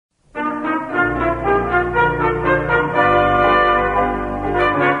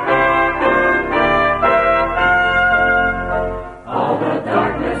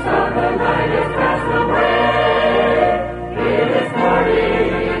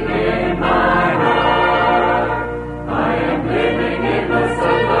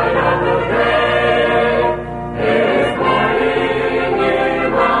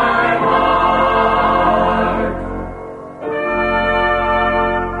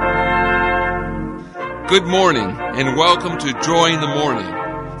Good morning, and welcome to Joy in the Morning.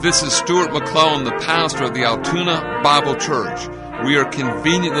 This is Stuart McClellan, the pastor of the Altoona Bible Church. We are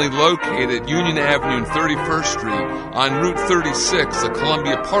conveniently located at Union Avenue and 31st Street on Route 36, the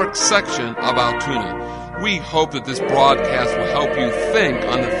Columbia Park section of Altoona. We hope that this broadcast will help you think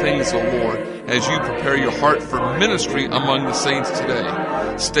on the things of the Lord as you prepare your heart for ministry among the saints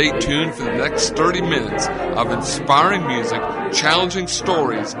today. Stay tuned for the next 30 minutes of inspiring music, challenging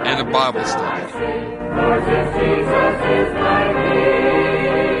stories, and a Bible study. Lord, Jesus is my name.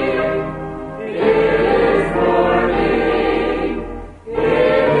 It is morning. It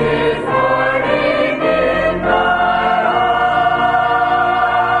is morning in my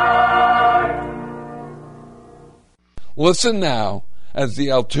heart. Listen now as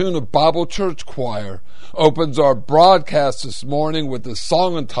the Altoona Bible Church Choir opens our broadcast this morning with the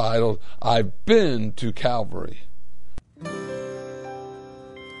song entitled, I've Been to Calvary.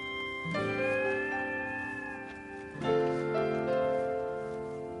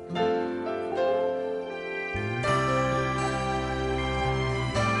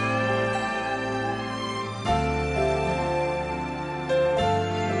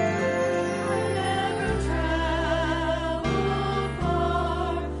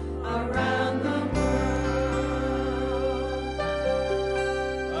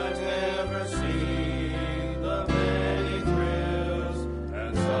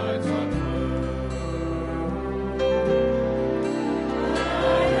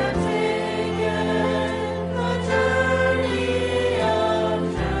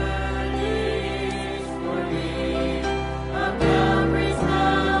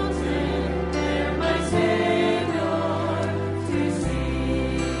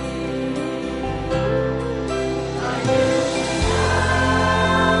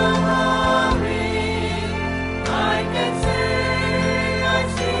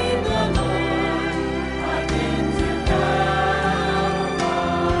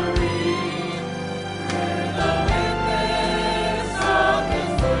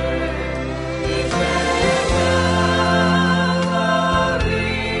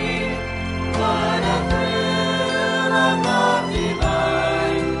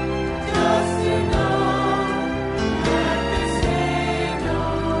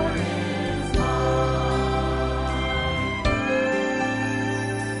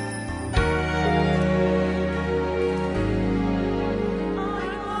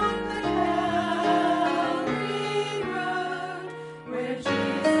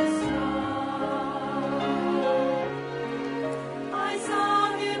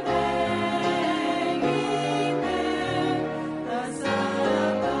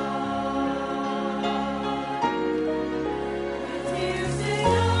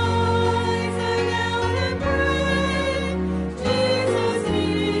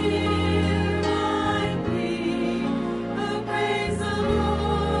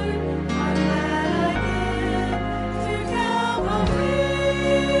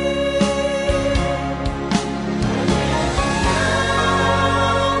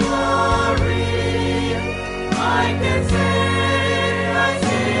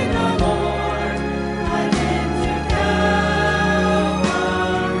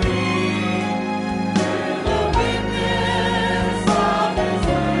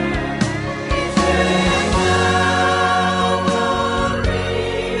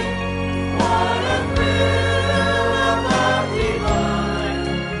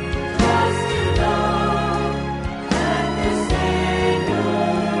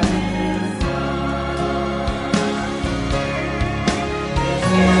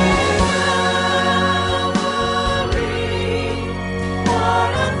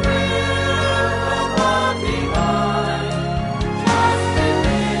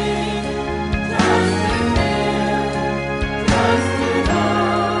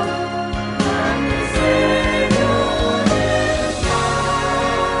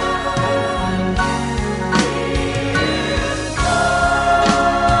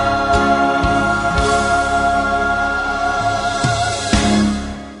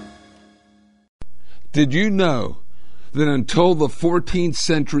 Did you know that until the 14th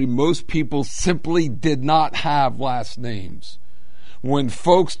century, most people simply did not have last names? When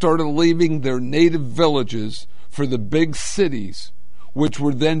folks started leaving their native villages for the big cities, which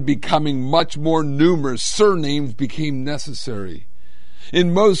were then becoming much more numerous, surnames became necessary.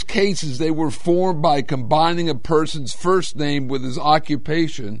 In most cases, they were formed by combining a person's first name with his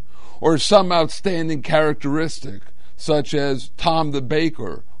occupation or some outstanding characteristic, such as Tom the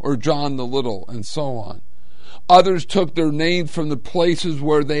Baker or John the Little, and so on. Others took their names from the places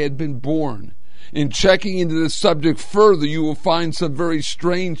where they had been born. In checking into this subject further, you will find some very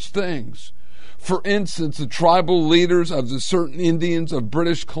strange things. For instance, the tribal leaders of the certain Indians of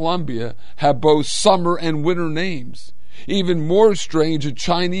British Columbia have both summer and winter names. Even more strange, the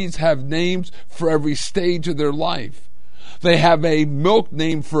Chinese have names for every stage of their life. They have a milk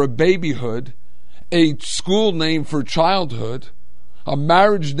name for a babyhood, a school name for childhood, a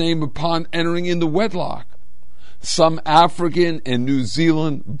marriage name upon entering into wedlock. Some African and New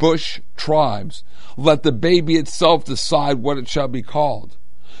Zealand bush tribes let the baby itself decide what it shall be called.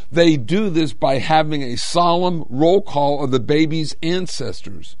 They do this by having a solemn roll call of the baby's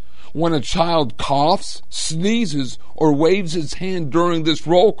ancestors. When a child coughs, sneezes, or waves his hand during this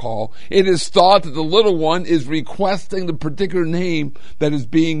roll call, it is thought that the little one is requesting the particular name that is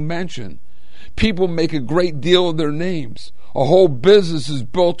being mentioned. People make a great deal of their names. A whole business is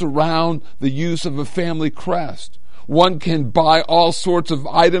built around the use of a family crest. One can buy all sorts of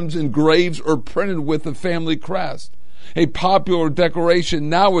items engraved or printed with a family crest. A popular decoration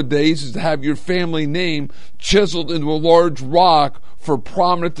nowadays is to have your family name chiseled into a large rock for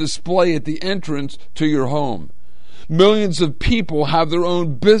prominent display at the entrance to your home. Millions of people have their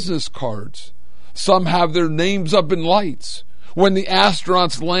own business cards. Some have their names up in lights. When the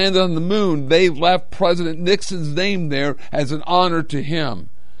astronauts landed on the moon, they left President Nixon's name there as an honor to him.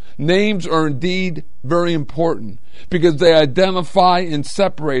 Names are indeed very important because they identify and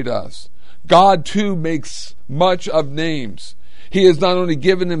separate us. God, too, makes much of names. He has not only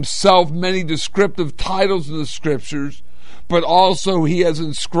given himself many descriptive titles in the Scriptures, but also he has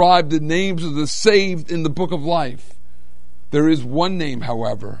inscribed the names of the saved in the book of life. There is one name,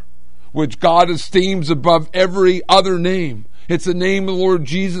 however, which God esteems above every other name. It's the name of the Lord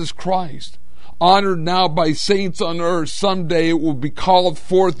Jesus Christ. Honored now by saints on earth, someday it will be called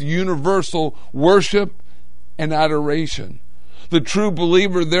forth universal worship and adoration. The true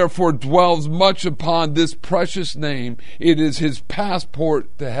believer therefore dwells much upon this precious name. It is his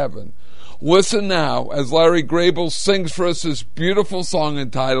passport to heaven. Listen now as Larry Grable sings for us this beautiful song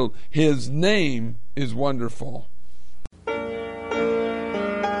entitled, His Name is Wonderful.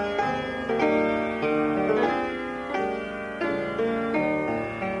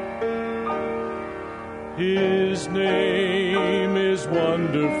 His name is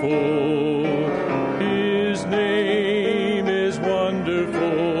wonderful. His name is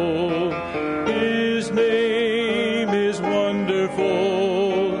wonderful. His name is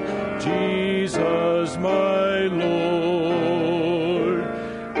wonderful. Jesus, my Lord.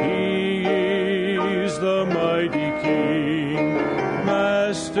 He is the mighty King,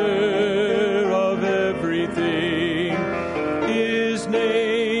 Master of everything. His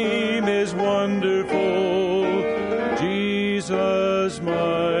name is wonderful. Jesus,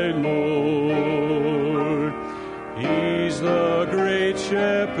 my Lord. He's the great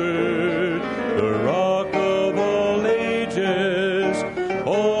shepherd, the rock of all ages.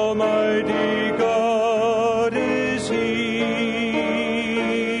 Almighty God is he.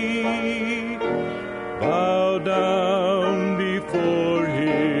 Bow down before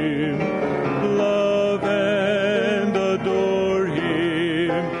him, love and adore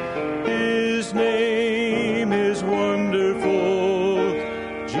him. His name is wonderful.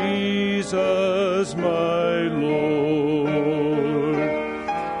 Jesus, my Lord.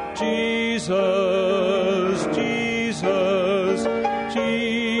 Jesus, Jesus,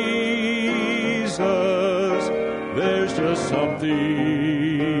 Jesus. There's just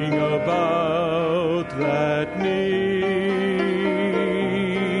something about that name.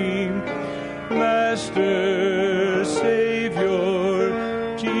 Master, Savior,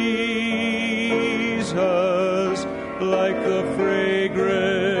 Jesus, like the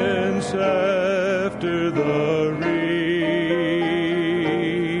fragrance after the rain.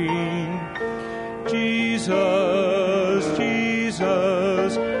 Jesus,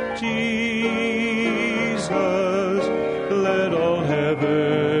 Jesus, Jesus, let all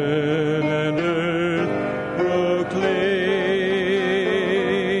heaven and earth proclaim.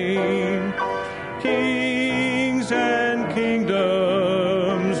 Kings and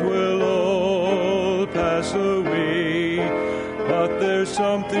kingdoms will all pass away, but there's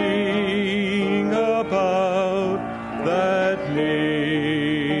something about that name.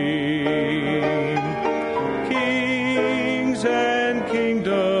 Kings and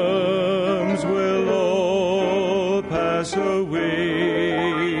kingdoms will all pass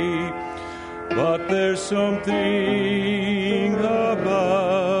away, but there's something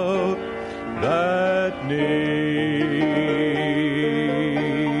about that name.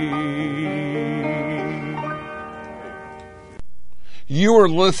 You are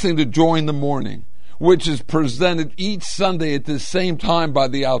listening to Join the Morning, which is presented each Sunday at the same time by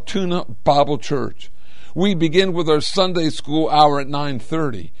the Altoona Bible Church. We begin with our Sunday school hour at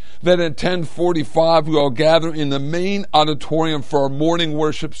 9:30. Then at 10:45, we all gather in the main auditorium for our morning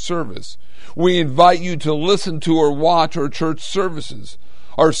worship service. We invite you to listen to or watch our church services.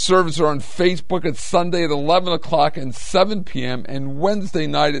 Our services are on Facebook at Sunday at 11 o'clock and 7 p.m. and Wednesday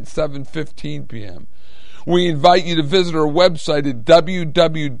night at 7:15 p.m. We invite you to visit our website at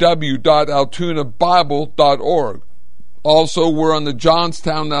www.altoona.bible.org. Also, we're on the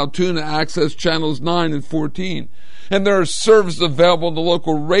Johnstown and Altoona Access Channels 9 and 14. And there are services available on the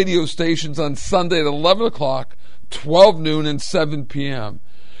local radio stations on Sunday at 11 o'clock, 12 noon, and 7 p.m.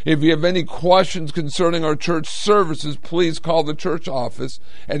 If you have any questions concerning our church services, please call the church office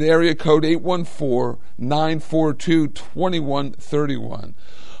at area code 814-942-2131.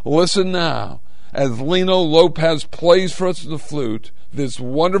 Listen now as Lino Lopez plays for us the flute this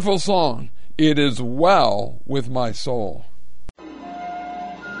wonderful song, "It Is Well With My Soul."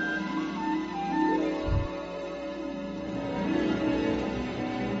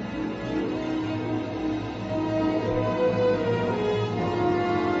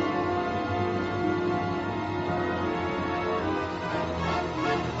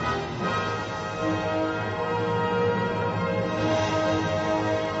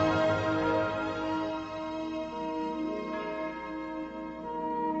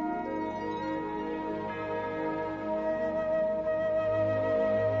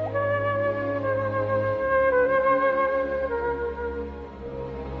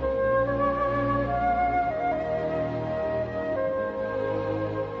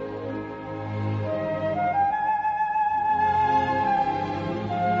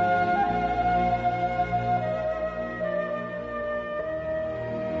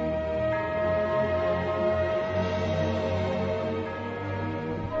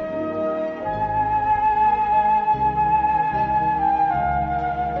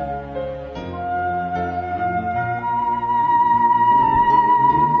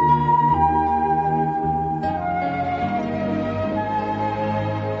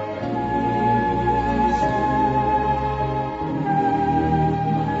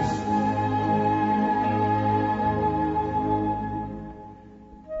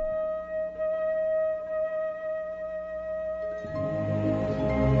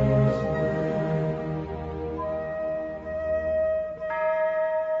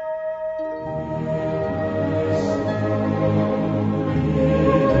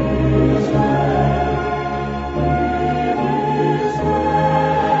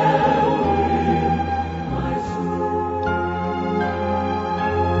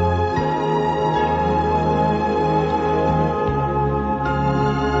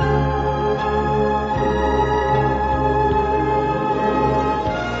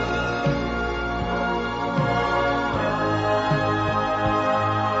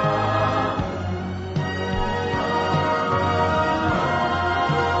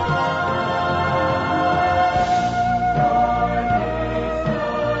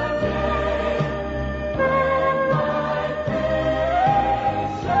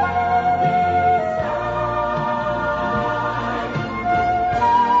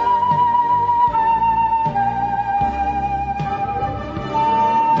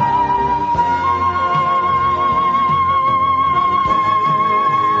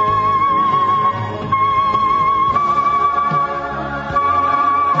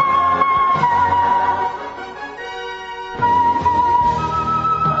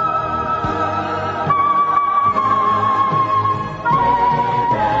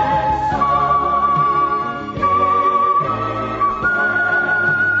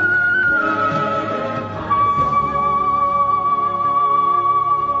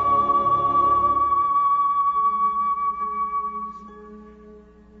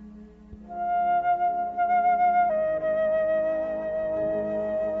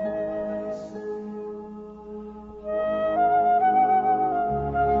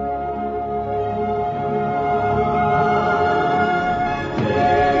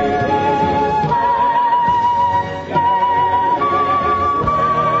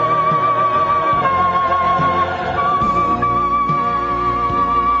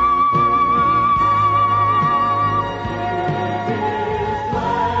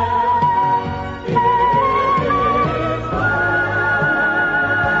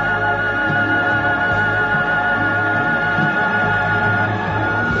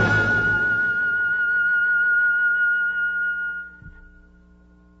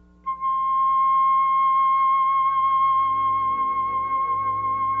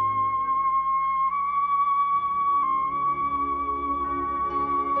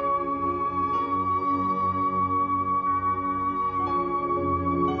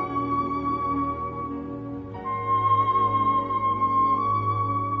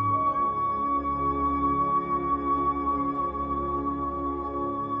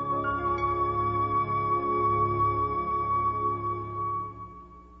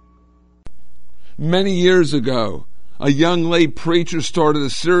 Many years ago, a young lay preacher started a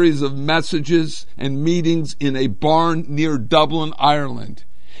series of messages and meetings in a barn near Dublin, Ireland.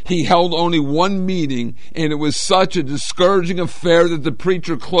 He held only one meeting, and it was such a discouraging affair that the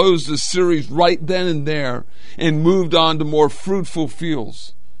preacher closed the series right then and there and moved on to more fruitful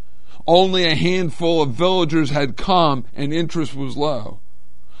fields. Only a handful of villagers had come, and interest was low.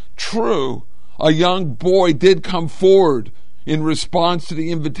 True, a young boy did come forward in response to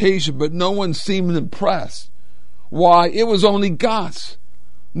the invitation, but no one seemed impressed. Why, it was only Gus.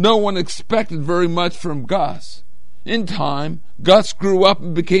 No one expected very much from Gus. In time, Gus grew up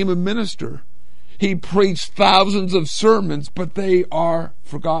and became a minister. He preached thousands of sermons, but they are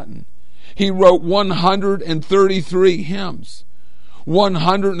forgotten. He wrote 133 hymns.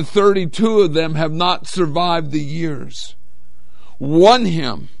 132 of them have not survived the years. One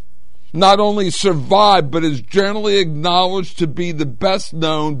hymn not only survived, but is generally acknowledged to be the best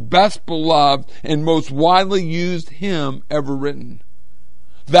known, best beloved, and most widely used hymn ever written.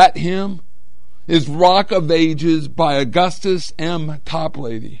 That hymn is Rock of Ages by Augustus M.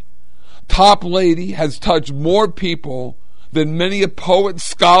 Toplady. Toplady has touched more people than many a poet,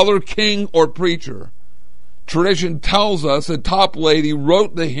 scholar, king, or preacher. Tradition tells us that Toplady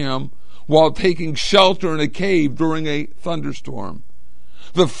wrote the hymn while taking shelter in a cave during a thunderstorm.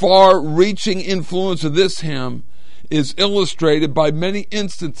 The far-reaching influence of this hymn is illustrated by many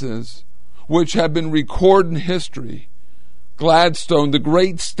instances which have been recorded in history. Gladstone, the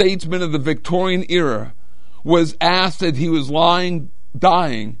great statesman of the Victorian era, was asked as he was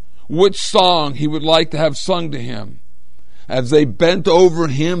dying which song he would like to have sung to him. As they bent over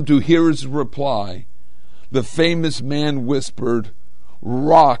him to hear his reply, the famous man whispered,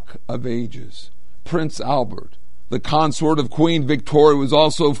 "Rock of Ages." Prince Albert, the consort of Queen Victoria, was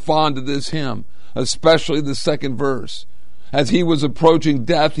also fond of this hymn, especially the second verse. As he was approaching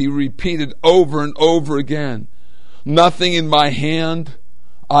death, he repeated over and over again, "Nothing in my hand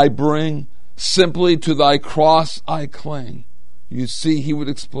I bring, simply to thy cross I cling." You see, he would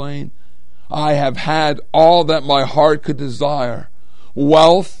explain, I have had all that my heart could desire,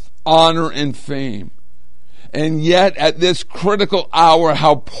 wealth, honor, and fame. And yet at this critical hour,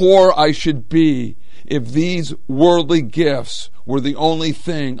 how poor I should be if these worldly gifts were the only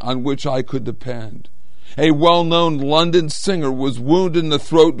thing on which I could depend. A well-known London singer was wounded in the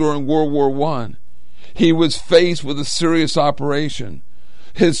throat during World War I. He was faced with a serious operation.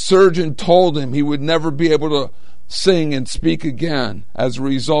 His surgeon told him he would never be able to sing and speak again as a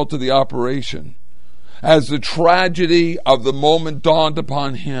result of the operation. As the tragedy of the moment dawned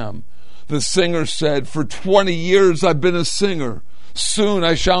upon him, the singer said, "For 20 years I've been a singer. Soon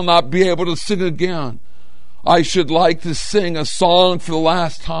I shall not be able to sing again. I should like to sing a song for the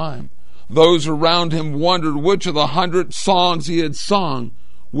last time." Those around him wondered which of the 100 songs he had sung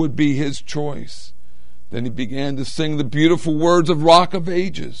would be his choice. Then he began to sing the beautiful words of Rock of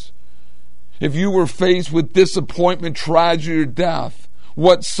Ages. If you were faced with disappointment, tragedy, or death,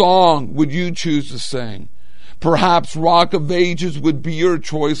 what song would you choose to sing? Perhaps Rock of Ages would be your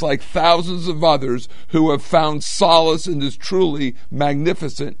choice, like thousands of others who have found solace in this truly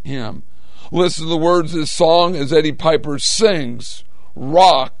magnificent hymn. Listen to the words of this song as Eddie Piper sings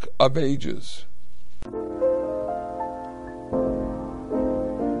Rock of Ages.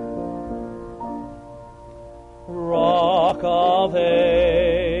 Rock of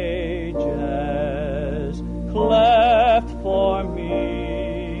Ages, cleft for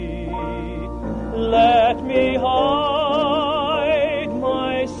me, let me hide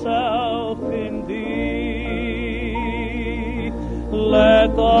myself in thee.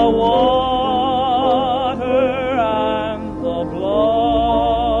 Let the water and the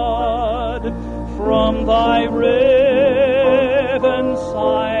blood from thy riven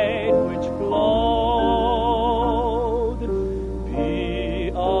side which flowed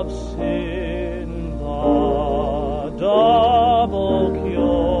be of sin the double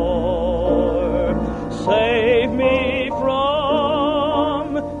cure. Save me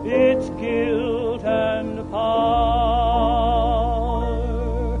from its guilt and power.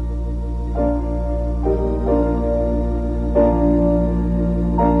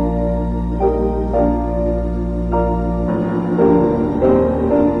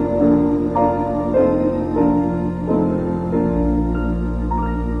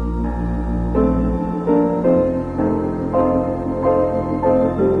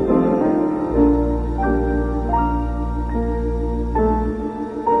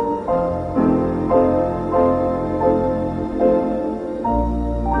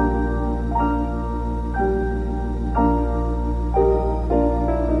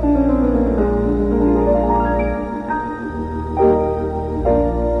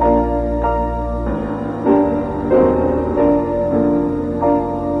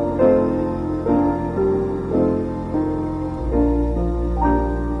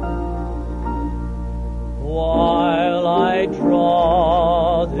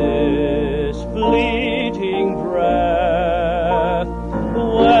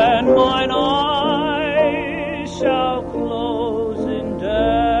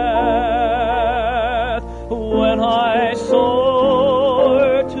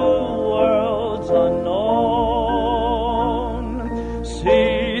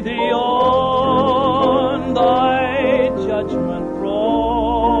 see thee on thy judgment throne,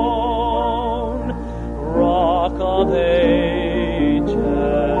 Rock of ages,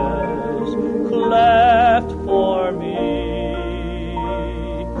 cleft for me.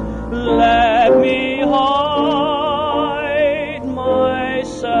 Let me hide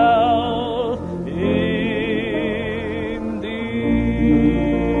myself in thee.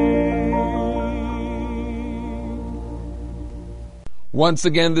 Once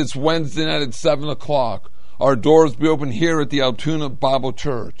again this Wednesday night at 7 o'clock, our doors will be open here at the Altoona Bible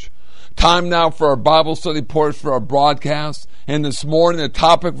Church. Time now for our Bible study portion for our broadcast. And this morning, the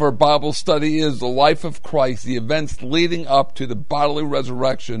topic of our Bible study is the life of Christ, the events leading up to the bodily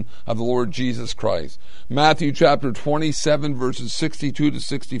resurrection of the Lord Jesus Christ. Matthew chapter 27, verses 62 to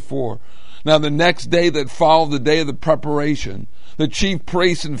 64. Now the next day that followed the day of the preparation, the chief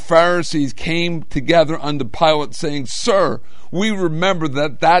priests and Pharisees came together unto Pilate, saying, Sir, we remember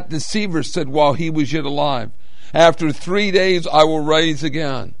that deceiver said while he was yet alive, After 3 days I will rise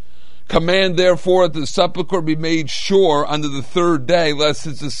again. Command therefore that the sepulchre be made sure unto the 3rd day, lest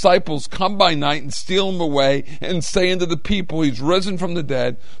his disciples come by night and steal him away, and say unto the people, He's risen from the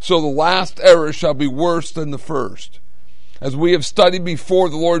dead, so the last error shall be worse than the first. As we have studied before,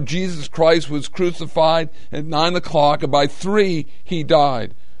 the Lord Jesus Christ was crucified at 9 o'clock, and by 3 he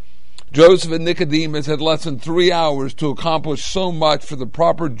died. Joseph and Nicodemus had less than 3 hours to accomplish so much for the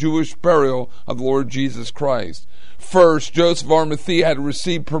proper Jewish burial of the Lord Jesus Christ. First, Joseph of Arimathea had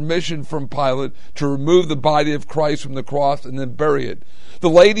received permission from Pilate to remove the body of Christ from the cross and then bury it. The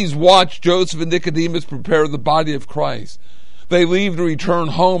ladies watched Joseph and Nicodemus prepare the body of Christ. They leave to return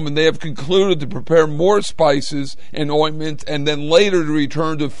home, and they have concluded to prepare more spices and ointments, and then later to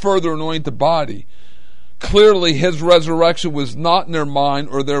return to further anoint the body. Clearly, his resurrection was not in their mind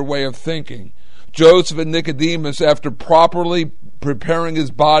or their way of thinking. Joseph and Nicodemus, after properly preparing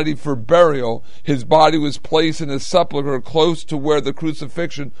his body for burial, his body was placed in a sepulchre close to where the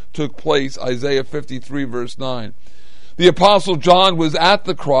crucifixion took place, Isaiah 53 verse 9. The Apostle John was at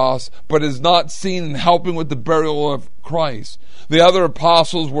the cross, but is not seen in helping with the burial of Christ. The other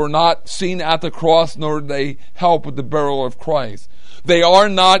apostles were not seen at the cross, nor did they help with the burial of Christ. They are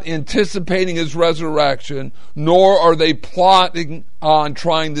not anticipating his resurrection, nor are they plotting on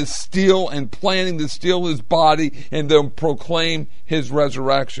trying to steal and planning to steal his body and then proclaim his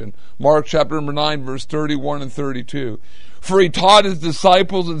resurrection. Mark chapter 9, verse 31 and 32. For he taught his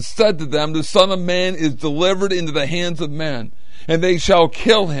disciples and said to them, The Son of Man is delivered into the hands of men, and they shall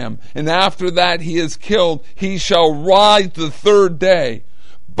kill him, and after that he is killed, he shall rise the 3rd day.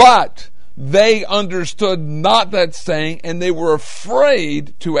 But they understood not that saying, and they were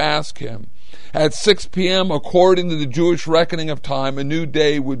afraid to ask him. At 6 p.m., according to the Jewish reckoning of time, a new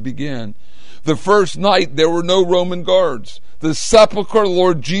day would begin. The first night there were no Roman guards. The sepulchre,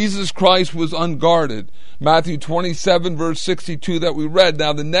 Lord Jesus Christ, was unguarded. Matthew 27, verse 62 that we read.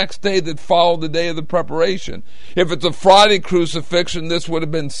 Now the next day that followed the day of the preparation. If it's a Friday crucifixion, this would have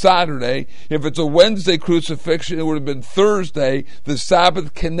been Saturday. If it's a Wednesday crucifixion, it would have been Thursday, the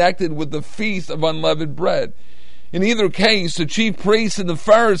Sabbath connected with the Feast of Unleavened Bread. In either case, the chief priests and the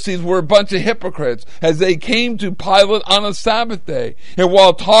Pharisees were a bunch of hypocrites as they came to Pilate on a Sabbath day. And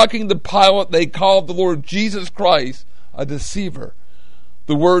while talking to Pilate, they called the Lord Jesus Christ a deceiver.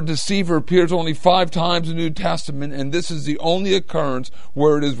 The word deceiver appears only 5 times in the New Testament, and this is the only occurrence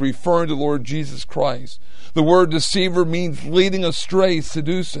where it is referring to Lord Jesus Christ. The word deceiver means leading astray,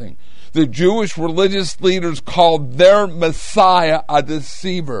 seducing. The Jewish religious leaders called their Messiah a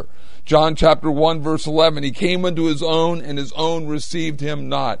deceiver. John chapter 1 verse 11, He came unto His own, and His own received Him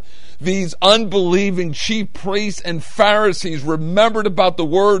not. These unbelieving chief priests and Pharisees remembered about the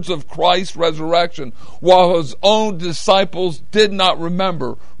words of Christ's resurrection, while His own disciples did not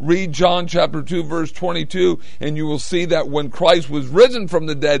remember. Read John chapter 2 verse 22, and you will see that when Christ was risen from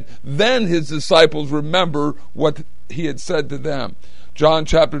the dead, then His disciples remember what He had said to them. John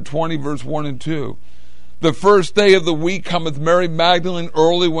chapter 20 verse 1 and 2. The first day of the week cometh Mary Magdalene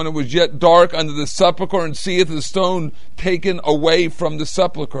early, when it was yet dark, unto the sepulchre, and seeth the stone taken away from the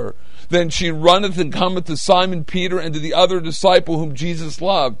sepulchre. Then she runneth and cometh to Simon Peter and to the other disciple whom Jesus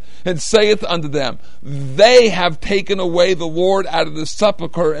loved, and saith unto them, They have taken away the Lord out of the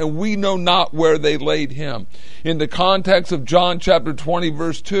sepulchre, and we know not where they laid him. In the context of John chapter 20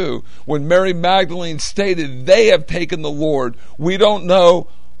 verse 2, when Mary Magdalene stated, They have taken the Lord, we don't know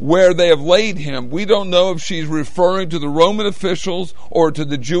where they have laid him. We don't know if she's referring to the Roman officials or to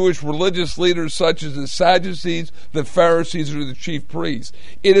the Jewish religious leaders such as the Sadducees, the Pharisees, or the chief priests.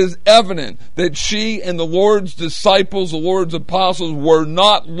 It is evident that she and the Lord's disciples, the Lord's apostles, were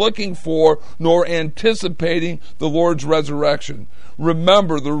not looking for nor anticipating the Lord's resurrection.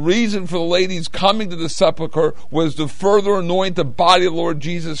 Remember, the reason for the ladies coming to the sepulchre was to further anoint the body of the Lord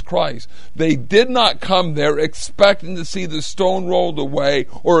Jesus Christ. They did not come there expecting to see the stone rolled away,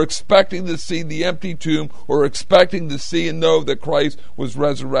 or expecting to see the empty tomb, or expecting to see and know that Christ was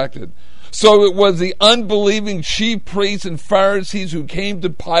resurrected. So it was the unbelieving chief priests and Pharisees who came to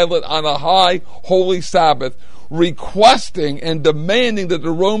Pilate on a high holy Sabbath, requesting and demanding that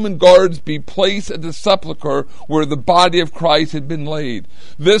the Roman guards be placed at the sepulchre where the body of Christ had been laid.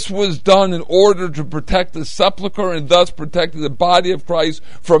 This was done in order to protect the sepulchre and thus protect the body of Christ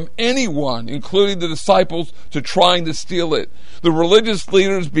from anyone, including the disciples, to trying to steal it. The religious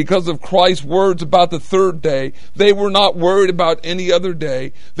leaders, because of Christ's words about the third day, they were not worried about any other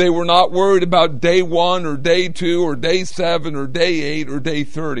day. They were not worried about day 1 or day 2 or day 7 or day 8 or day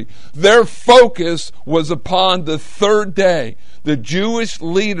 30. Their focus was upon the third day. The Jewish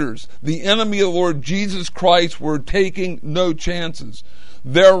leaders, the enemy of the Lord Jesus Christ, were taking no chances.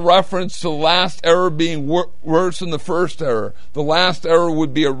 Their reference to the last error being worse than the first error. The last error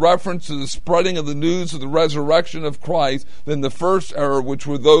would be a reference to the spreading of the news of the resurrection of Christ than the first error, which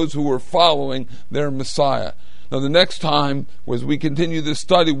were those who were following their Messiah. Now, the next time, as we continue this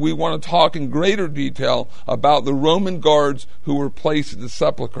study, we want to talk in greater detail about the Roman guards who were placed at the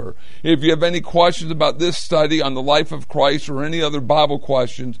sepulchre. If you have any questions about this study on the life of Christ or any other Bible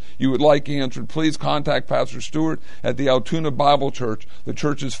questions you would like answered, please contact Pastor Stewart at the Altoona Bible Church. The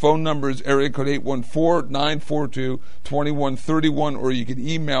church's phone number is area code 814-942-2131, or you can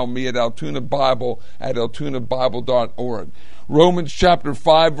email me at altoonabible@altoonabible.org. Romans chapter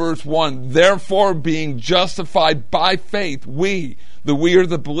 5 verse 1, therefore being justified by faith, we are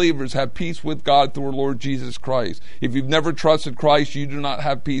the believers, have peace with God through our Lord Jesus Christ. If you've never trusted Christ, you do not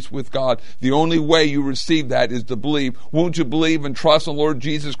have peace with God. The only way you receive that is to believe. Won't you believe and trust in the Lord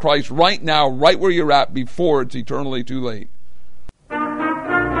Jesus Christ right now, right where you're at, before it's eternally too late?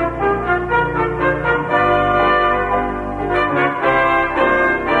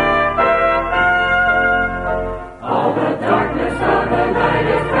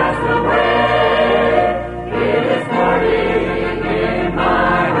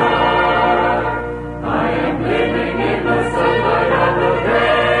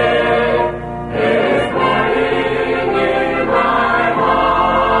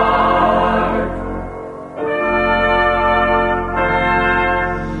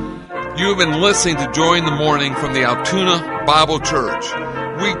 You've been listening to Joy in the Morning from the Altoona Bible Church.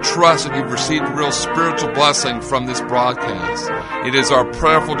 We trust that you've received a real spiritual blessing from this broadcast. It is our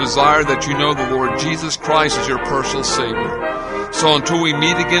prayerful desire that you know the Lord Jesus Christ is your personal Savior. So until we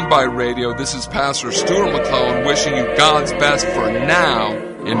meet again by radio, this is Pastor Stuart McClellan wishing you God's best for now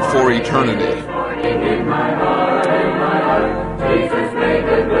and for eternity. Jesus made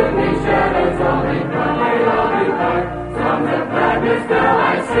the gloomy shadows all in one day all depart. Songs of gladness now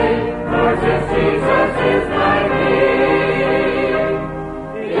I sing, Lord, Jesus.